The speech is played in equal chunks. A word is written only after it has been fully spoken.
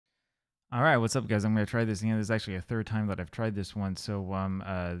All right, what's up, guys? I'm going to try this again. This is actually a third time that I've tried this one. So,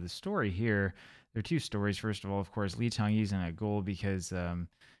 the story here, there are two stories. First of all, of course, Li Changyi's in a goal because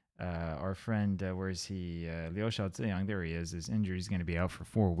our friend, where is he? Liu Shaoziyang, there he is injured. He's going to be out for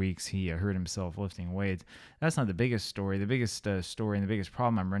 4 weeks. He hurt himself lifting weights. That's not the biggest story. The biggest story and the biggest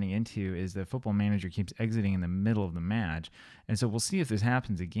problem I'm running into is that Football Manager keeps exiting in the middle of the match. And so we'll see if this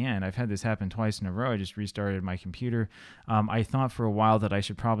happens again. I've had this happen twice in a row. I just restarted my computer. I thought for a while that I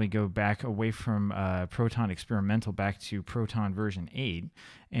should probably go back away from Proton Experimental back to Proton version 8.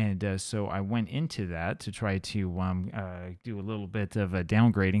 And so I went into that to try to do a little bit of a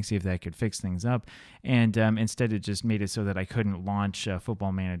downgrading, see if that could fix things up. And instead, it just made it so that I couldn't launch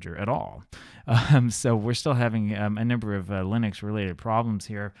Football Manager at all. So we're still having a number of Linux-related problems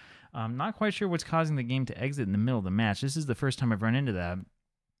here. I'm not quite sure what's causing the game to exit in the middle of the match. This is the first time I've run into that.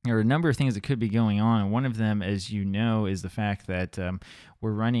 There are a number of things that could be going on. One of them, as you know, is the fact that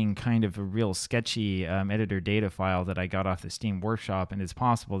we're running kind of a real sketchy editor data file that I got off the Steam Workshop, and it's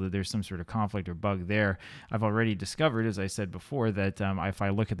possible that there's some sort of conflict or bug there. I've already discovered, as I said before, that if I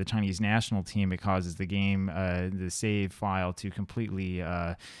look at the Chinese national team, it causes the game, the save file, to completely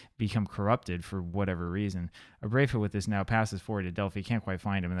become corrupted for whatever reason. Abrafa with this now passes forward to Delphi, can't quite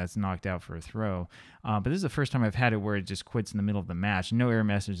find him, and that's knocked out for a throw. But this is the first time I've had it where it just quits in the middle of the match. No error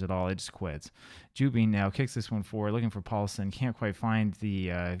message at all, it just quits. Jubin now kicks this one forward, looking for Paulson, can't quite find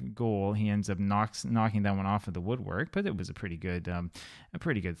the goal. He ends up knocking that one off of the woodwork, but it was a pretty good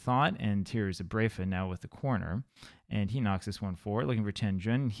thought. And here's Abrafa now with the corner. And he knocks this one forward, looking for Chen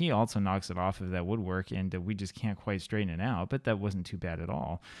Jun. He also knocks it off of that woodwork, and we just can't quite straighten it out, but that wasn't too bad at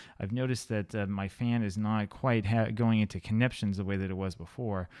all. I've noticed that my fan is not quite going into connections the way that it was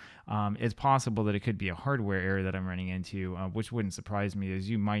before. It's possible that it could be a hardware error that I'm running into, which wouldn't surprise me. As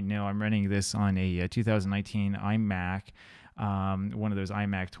you might know, I'm running this on a 2019 iMac, one of those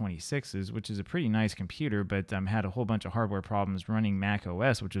iMac 26s, which is a pretty nice computer, but had a whole bunch of hardware problems running Mac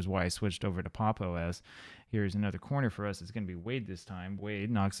OS, which is why I switched over to Pop OS. Here's another corner for us. It's going to be Wade this time. Wade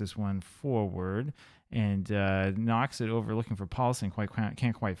knocks this one forward and knocks it over, looking for Paulson.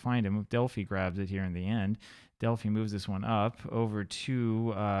 Can't quite find him. Delphi grabs it here in the end. Delphi moves this one up over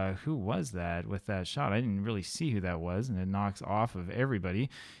to, who was that with that shot? I didn't really see who that was, and it knocks off of everybody.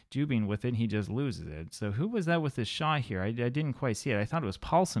 Jubin with it, he just loses it. So who was that with this shot here? I didn't quite see it. I thought it was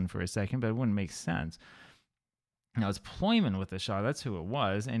Paulson for a second, but it wouldn't make sense. Now, it's Ployman with the shot. That's who it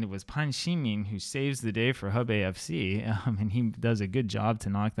was. And it was Pan Ximin who saves the day for Hebei FC. And he does a good job to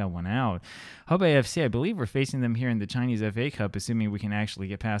knock that one out. Hebei FC, I believe we're facing them here in the Chinese FA Cup, assuming we can actually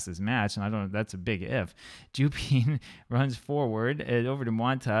get past this match. And I don't know, that's a big if. Jupin runs forward over to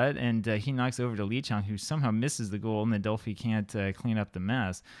Muantat, and he knocks over to Li Chang, who somehow misses the goal, and then Delphi can't clean up the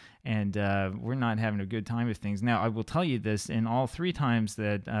mess. And we're not having a good time with things. Now, I will tell you this, in all 3 times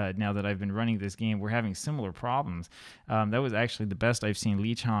that now that I've been running this game, we're having similar problems. That was actually the best I've seen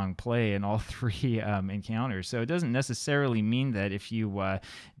Li Chang play in all 3 encounters. So it doesn't necessarily mean that if you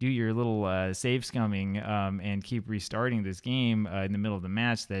do your little save scumming and keep restarting this game in the middle of the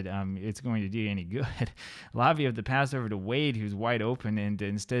match that it's going to do you any good. Lavi of the pass over to Wade, who's wide open, and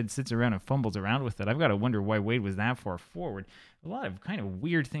instead sits around and fumbles around with it. I've got to wonder why Wade was that far forward. A lot of kind of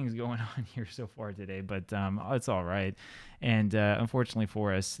weird things going on here so far today, but it's all right. And unfortunately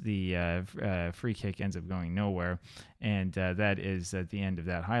for us, the free kick ends up going nowhere, and that is at the end of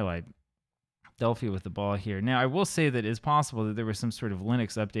that highlight. Delphi with the ball here. Now, I will say that it's possible that there was some sort of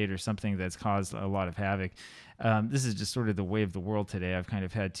Linux update or something that's caused a lot of havoc. This is just sort of the way of the world today. I've kind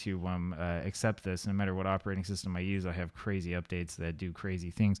of had to accept this. No matter what operating system I use, I have crazy updates that do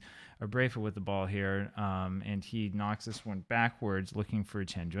crazy things. Abrafa with the ball here, and he knocks this one backwards, looking for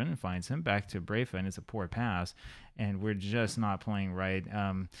Chen Jun, and finds him back to Abrafa, and it's a poor pass, and we're just not playing right.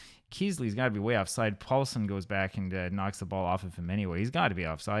 Keasley's got to be way offside. Paulson goes back and knocks the ball off of him anyway. He's got to be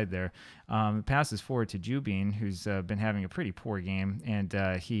offside there. Passes forward to Jubin, who's been having a pretty poor game, and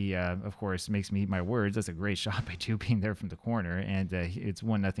he, of course, makes me eat my words. That's a great shot by Jubin there from the corner, and it's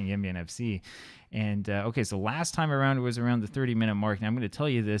 1-0 Yanbian FC. And okay, so last time around it was around the 30-minute mark. Now I'm going to tell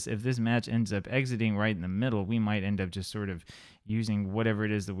you this: if this match ends up exiting right in the middle, we might end up just sort of using whatever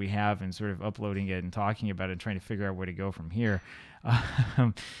it is that we have and sort of uploading it and talking about it and trying to figure out where to go from here.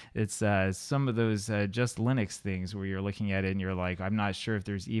 It's some of those just Linux things where you're looking at it and you're like, I'm not sure if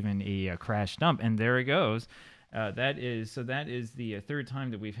there's even a crash dump, and there it goes. That is the 3rd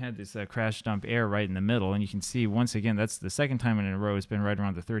time that we've had this crash dump error right in the middle, and you can see once again that's the 2nd time in a row it's been right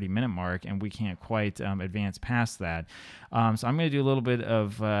around the 30-minute mark, and we can't quite advance past that. So I'm going to do a little bit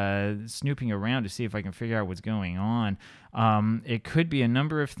of snooping around to see if I can figure out what's going on. It could be a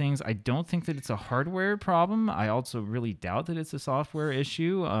number of things. I don't think that it's a hardware problem. I also really doubt that it's a software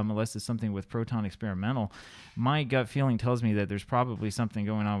issue, unless it's something with Proton Experimental. My gut feeling tells me that there's probably something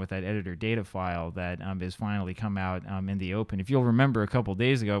going on with that editor data file that has finally come out in the open. If you'll remember, a couple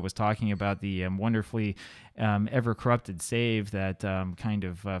days ago, I was talking about the wonderfully ever corrupted save that kind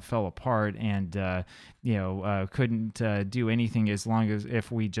of fell apart and couldn't do anything as long as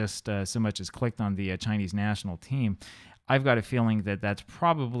if we just so much as clicked on the Chinese national team. I've got a feeling that that's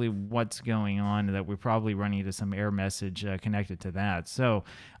probably what's going on, that we're probably running into some error message connected to that. So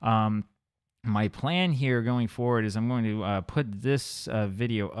my plan here going forward is I'm going to put this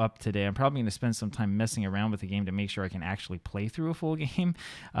video up today. I'm probably going to spend some time messing around with the game to make sure I can actually play through a full game,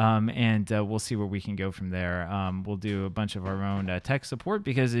 and we'll see where we can go from there. We'll do a bunch of our own tech support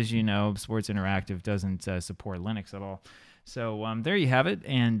because, as you know, Sports Interactive doesn't support Linux at all. So there you have it,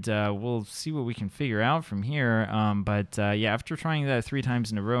 and we'll see what we can figure out from here. But yeah, after trying that 3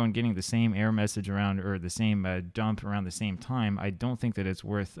 times in a row and getting the same error message around, or the same dump around the same time, I don't think that it's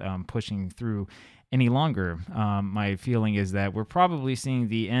worth pushing through any longer. My feeling is that we're probably seeing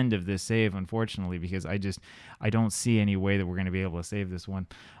the end of this save, unfortunately, because I don't see any way that we're going to be able to save this one.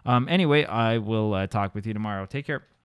 Anyway, I will talk with you tomorrow. Take care.